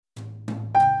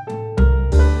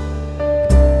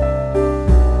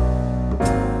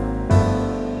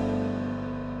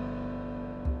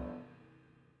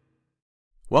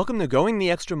Welcome to Going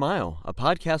the Extra Mile, a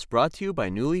podcast brought to you by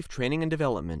New Leaf Training and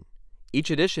Development.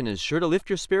 Each edition is sure to lift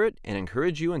your spirit and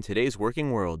encourage you in today's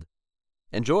working world.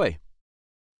 Enjoy.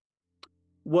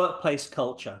 Workplace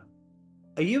culture.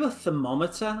 Are you a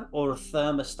thermometer or a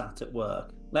thermostat at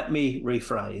work? Let me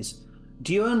rephrase.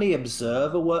 Do you only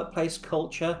observe a workplace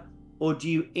culture, or do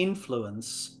you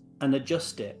influence and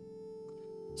adjust it?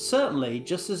 Certainly,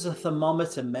 just as a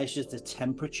thermometer measures the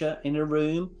temperature in a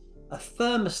room, a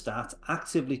thermostat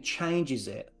actively changes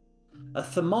it. A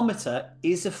thermometer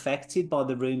is affected by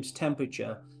the room's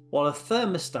temperature, while a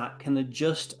thermostat can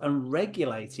adjust and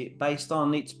regulate it based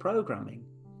on its programming.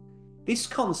 This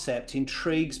concept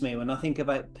intrigues me when I think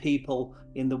about people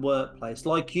in the workplace.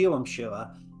 Like you, I'm sure,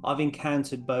 I've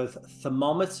encountered both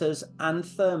thermometers and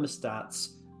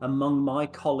thermostats among my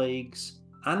colleagues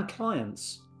and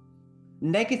clients.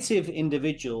 Negative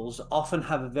individuals often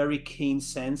have a very keen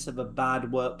sense of a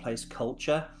bad workplace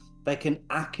culture. They can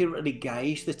accurately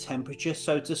gauge the temperature,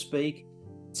 so to speak.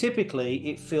 Typically,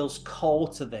 it feels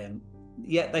cold to them,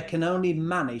 yet they can only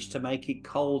manage to make it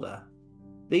colder.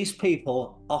 These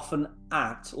people often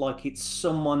act like it's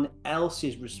someone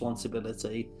else's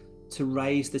responsibility to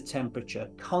raise the temperature,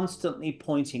 constantly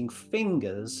pointing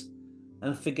fingers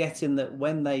and forgetting that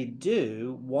when they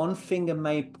do, one finger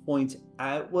may point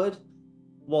outward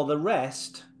while the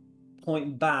rest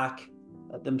point back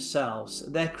at themselves.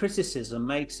 Their criticism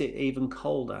makes it even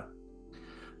colder.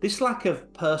 This lack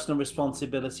of personal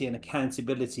responsibility and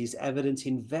accountability is evident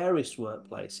in various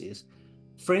workplaces.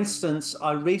 For instance,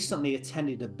 I recently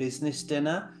attended a business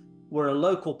dinner where a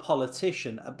local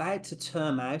politician, about to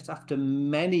term out after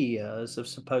many years of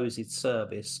supposed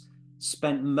service,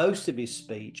 spent most of his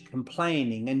speech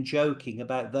complaining and joking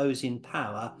about those in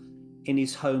power in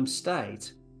his home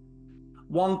state.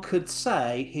 One could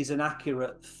say he's an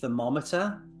accurate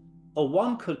thermometer, or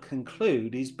one could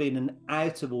conclude he's been an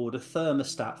out-of-order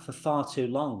thermostat for far too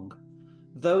long.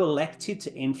 Though elected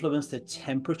to influence the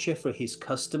temperature for his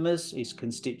customers, his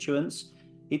constituents,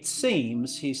 it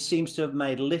seems he seems to have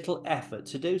made little effort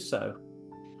to do so.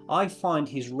 I find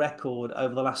his record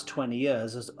over the last 20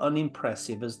 years as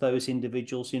unimpressive as those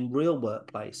individuals in real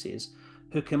workplaces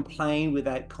who complain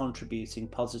without contributing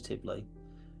positively.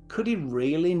 Could he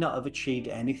really not have achieved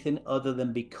anything other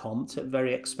than be comped at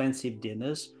very expensive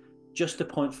dinners, just to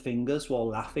point fingers while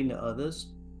laughing at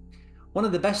others? One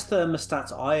of the best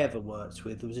thermostats I ever worked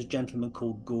with was a gentleman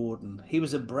called Gordon. He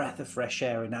was a breath of fresh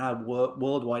air in our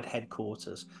worldwide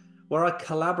headquarters, where I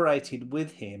collaborated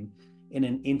with him in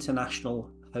an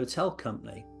international hotel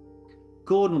company.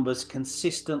 Gordon was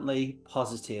consistently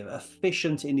positive,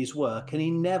 efficient in his work, and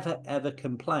he never ever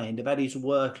complained about his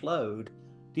workload,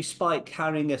 despite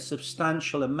carrying a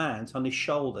substantial amount on his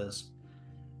shoulders.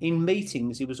 In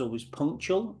meetings, he was always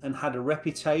punctual and had a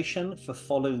reputation for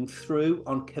following through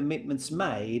on commitments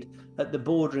made at the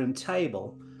boardroom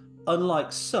table,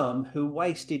 unlike some who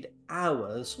wasted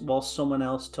hours while someone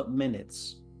else took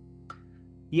minutes.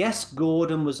 Yes,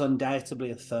 Gordon was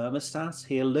undoubtedly a thermostat.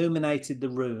 He illuminated the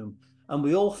room, and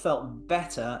we all felt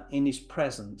better in his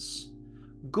presence.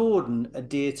 Gordon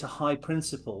adhered to high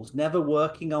principles, never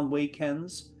working on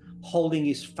weekends, holding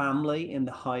his family in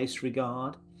the highest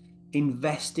regard,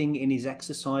 investing in his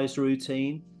exercise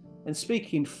routine, and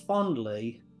speaking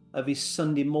fondly of his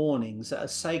Sunday mornings at a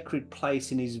sacred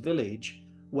place in his village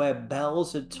where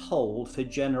bells had tolled for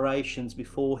generations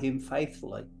before him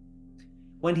faithfully.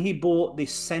 When he brought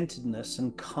this centeredness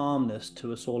and calmness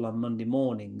to us all on Monday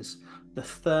mornings, the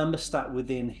thermostat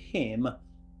within him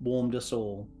warmed us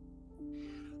all.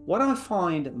 What I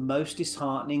find most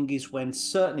disheartening is when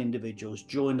certain individuals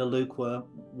join a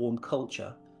lukewarm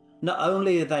culture. Not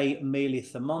only are they merely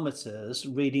thermometers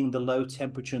reading the low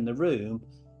temperature in the room,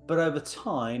 but over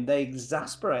time they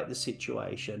exasperate the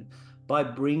situation by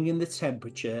bringing the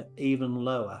temperature even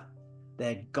lower.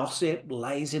 Their gossip,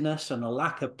 laziness, and a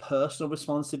lack of personal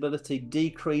responsibility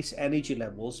decrease energy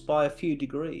levels by a few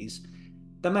degrees.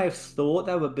 They may have thought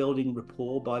they were building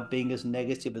rapport by being as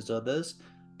negative as others,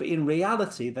 but in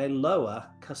reality, they lower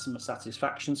customer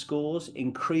satisfaction scores,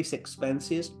 increase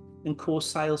expenses, and cause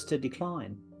sales to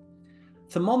decline.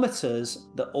 Thermometers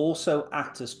that also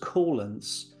act as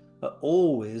coolants are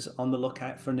always on the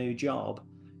lookout for a new job,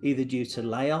 either due to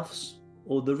layoffs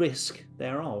or the risk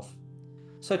thereof.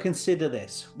 So consider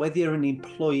this: whether you're an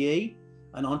employee,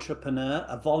 an entrepreneur,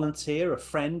 a volunteer, a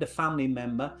friend, a family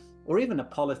member, or even a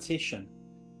politician,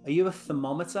 are you a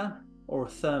thermometer or a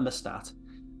thermostat?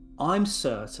 I'm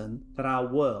certain that our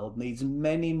world needs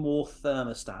many more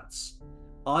thermostats.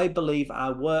 I believe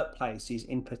our workplaces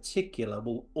in particular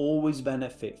will always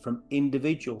benefit from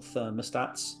individual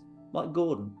thermostats like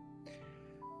Gordon.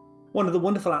 One of the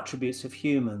wonderful attributes of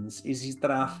humans is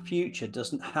that our future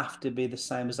doesn't have to be the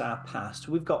same as our past.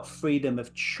 We've got freedom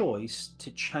of choice to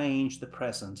change the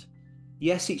present.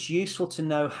 Yes, it's useful to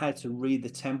know how to read the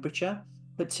temperature,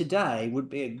 but today would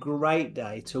be a great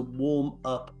day to warm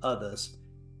up others.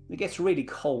 It gets really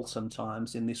cold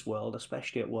sometimes in this world,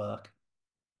 especially at work.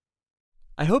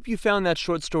 I hope you found that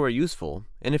short story useful,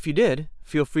 and if you did,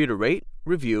 feel free to rate,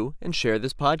 review, and share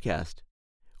this podcast.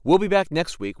 We'll be back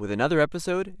next week with another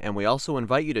episode, and we also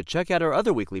invite you to check out our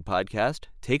other weekly podcast,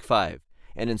 Take 5,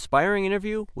 an inspiring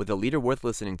interview with a leader worth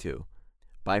listening to.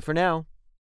 Bye for now.